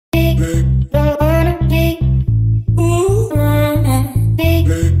Hello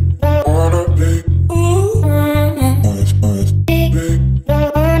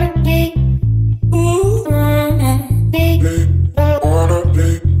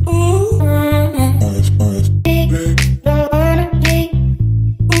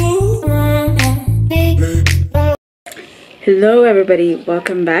everybody,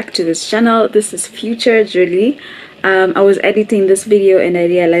 welcome back to this channel. This is Future Julie. I was editing this video and I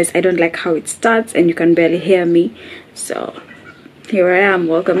realized I don't like how it starts and you can barely hear me, so here I am.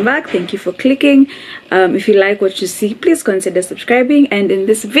 Welcome back. Thank you for clicking. If you like what you see, please consider subscribing. And in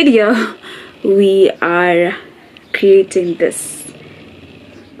this video we are creating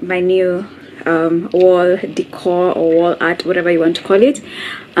my new wall decor or wall art, whatever you want to call it.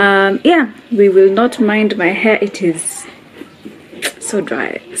 Yeah, we will not mind my hair. It is so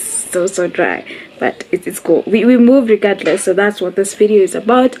dry, so dry, but it's cool. We move regardless, so that's what this video is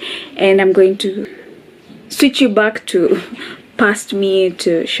about. And I'm going to switch you back to past me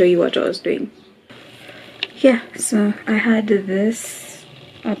to show you what I was doing. Yeah, so I had this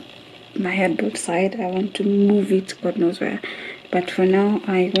up my head both side. I want to move it God knows where, but for now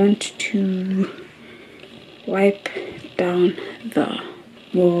I want to wipe down the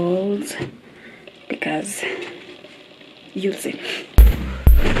walls because you'll see.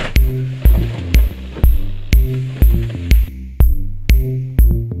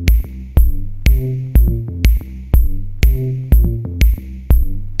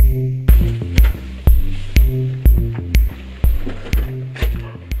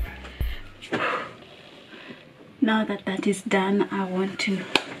 Now that that is done, I want to,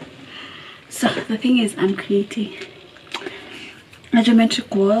 so the thing is, I'm creating a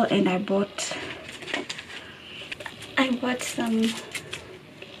geometric wall, and I bought some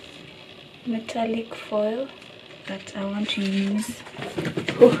metallic foil that I want to use.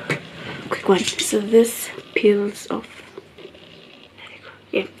 Oh, quick one. So this peels off. There you go.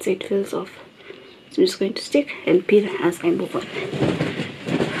 Yeah, so it peels off. So I'm just going to stick and peel as I move on.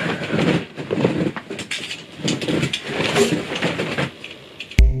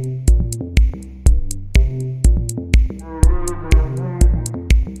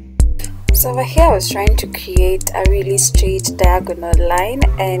 So over here I was trying to create a really straight diagonal line,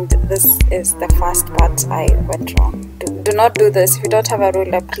 and this is the first part I went wrong. Do not do this. If you don't have a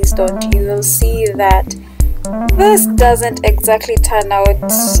ruler, please don't. You will see that this doesn't exactly turn out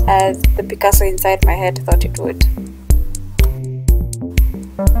as the Picasso inside my head thought it would.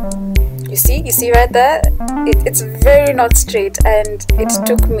 You see right there? It's very not straight, and it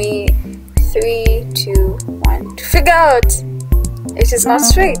took me 3, 2, 1 to figure out it is not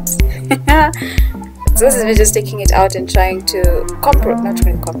straight. So this is me just taking it out and trying to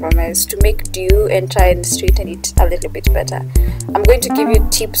compromise, to make do and try and straighten it a little bit better. I'm going to give you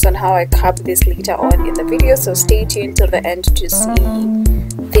tips on how I curb this later on in the video, so stay tuned till the end to see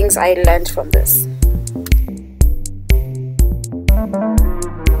things I learned from this.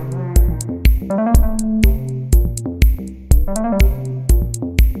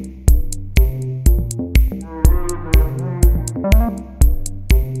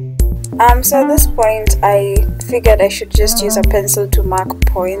 So at this point I figured I should just use a pencil to mark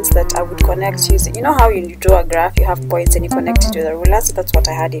points that I would connect using, you know how you draw a graph, you have points and you connect it with a ruler. So that's what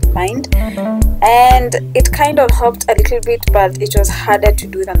I had in mind, and it kind of helped a little bit, but it was harder to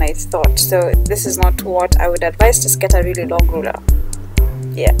do than I thought. So this is not what I would advise. Just get a really long ruler.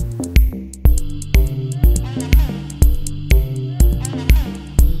 Yeah.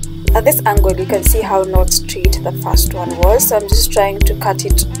 At this angle you can see how not straight the first one was, so I'm just trying to cut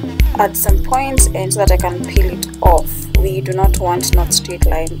it at some points and so that I can peel it off. We do not want not straight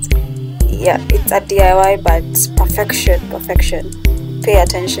lines. Yeah, it's a DIY, but perfection. Pay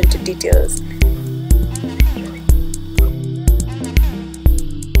attention to details.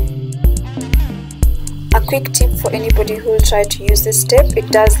 A quick tip for anybody who will try to use this step: it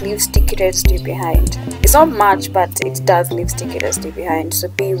does leave sticky residue behind. It's not much, but it does leave sticky residue behind, so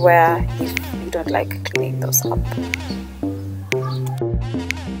beware if you don't like cleaning those up.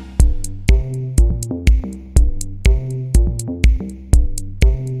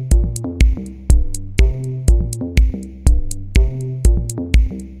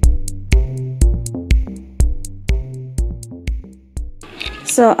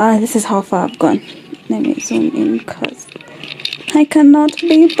 So this is how far I've gone. Let me zoom in because I cannot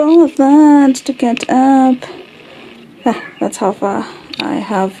be bothered to get up. That's how far I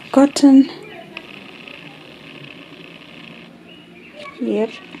have gotten.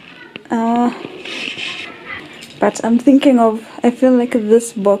 Yep. But I'm thinking of, I feel like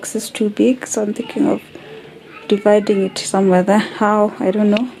this box is too big, so I'm thinking of dividing it somewhere there. How? I don't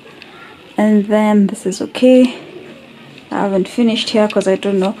know. and then this is okay. I haven't finished here because I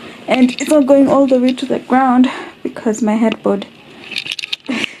don't know, and it's not going all the way to the ground because my headboard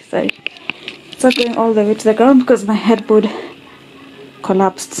sorry, it's not going all the way to the ground because my headboard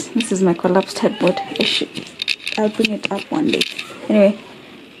collapsed. This is my collapsed headboard. I'll bring it up one day. Anyway,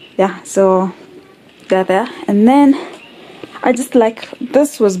 yeah, so they're there. And then I just like,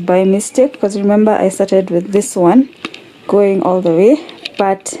 this was by mistake because remember I started with this one going all the way,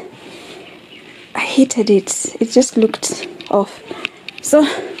 but I hated it. It just looked off. So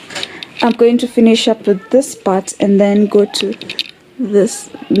I'm going to finish up with this part and then go to this.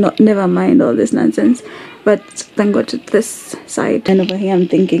 Never mind all this nonsense, but then go to this side. And over here I'm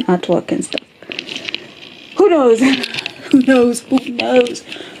thinking artwork and stuff. Who knows? Who knows? Who knows?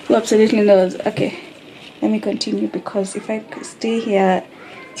 Who absolutely knows? Okay, let me continue because if I stay here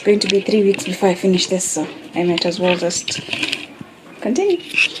it's going to be 3 weeks before I finish this, so I might as well just continue.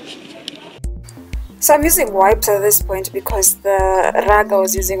 So I'm using wipes at this point because the rag I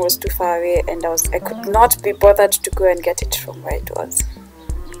was using was too far away and I could not be bothered to go and get it from where it was.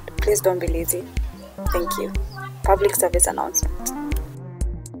 Please don't be lazy. Thank you. Public service announcement.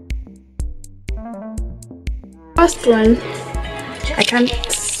 First one, I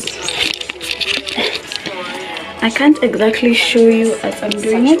can't exactly show you as I'm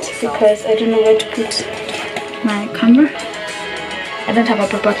doing it because I don't know where to put my camera. I don't have a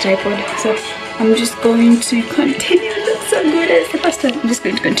proper tripod, so I'm just going to continue. It looks so good as the first time. I'm just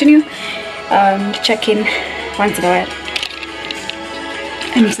going to continue check in once in a while.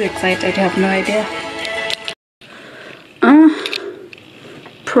 I'm so excited, I have no idea.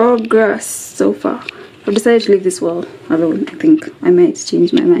 Progress so far. I've decided to leave this wall alone. I think I might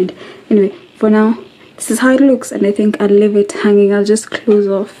change my mind. Anyway, for now, this is how it looks, and I think I'll leave it hanging. I'll just close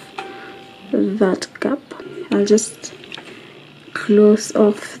off that gap. I'll just close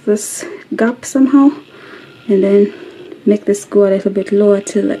off this gap somehow, and then make this go a little bit lower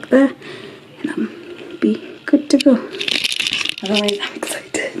till like there, and I'll be good to go. Otherwise, I'm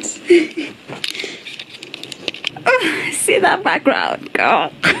excited. Oh, see that background,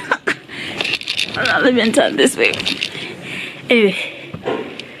 girl. Let me turn this way. Anyway,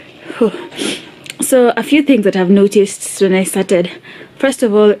 so a few things that I've noticed when I started. First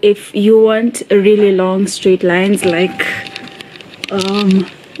of all, if you want really long straight lines like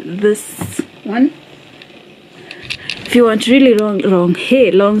this one, if you want really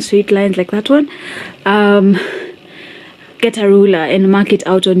long straight lines like that one, get a ruler and mark it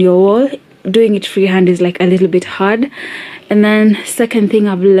out on your wall. Doing it freehand is like a little bit hard. And then second thing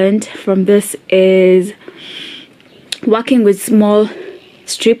I've learned from this is working with small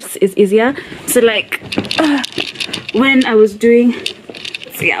strips is easier. So like when I was doing,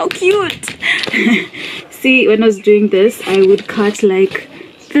 see how cute. See, when I was doing this, I would cut like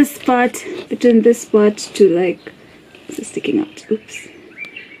this part, between this part to like, this is sticking out, oops,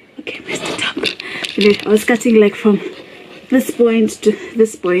 okay, messed it up. Anyway, I was cutting like from this point to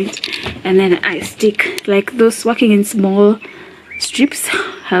this point, and then I stick like those. Working in small strips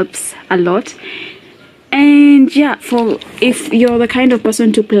helps a lot. And yeah, for if you're the kind of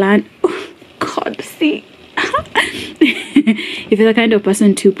person to plan, oh god, see if you're the kind of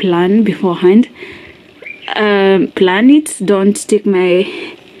person to plan beforehand, plan it. Don't take my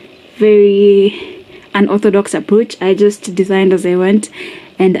very unorthodox approach. I just designed as I went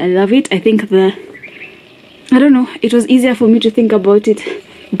and I love it. I think I don't know, it was easier for me to think about it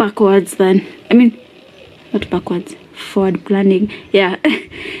backwards than, I mean, not backwards, forward planning, yeah,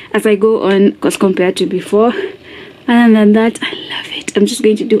 as I go on, because compared to before. And than that, I love it. I'm just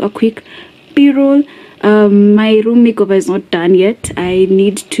going to do a quick b-roll. My room makeover is not done yet. I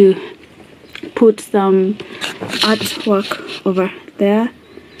need to put some artwork over there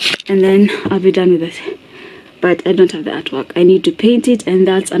and then I'll be done with it. But I don't have the artwork. I need to paint it, and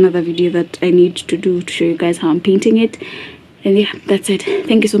that's another video that I need to do to show you guys how I'm painting it. And yeah, that's it.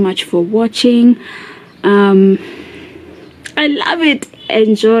 Thank you so much for watching. I love it.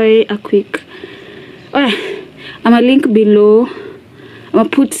 Enjoy a quick I'm a link below. I'm gonna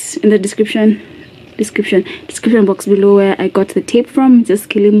put in the description box below where I got the tape from. Just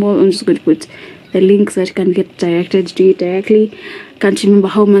killing ball. I'm just going to put the link so that you can get directed to it directly. Can't remember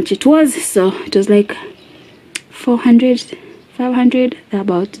how much it was, so it was like 400, 500,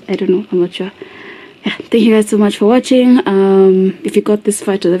 about, I don't know, I'm not sure. Yeah, thank you guys so much for watching. If you got this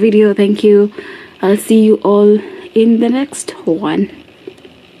far to the video, thank you. I'll see you all in the next one.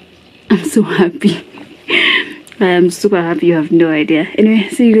 I'm so happy. I am super happy, you have no idea. Anyway,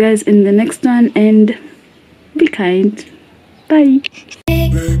 see you guys in the next one, and be kind. Bye.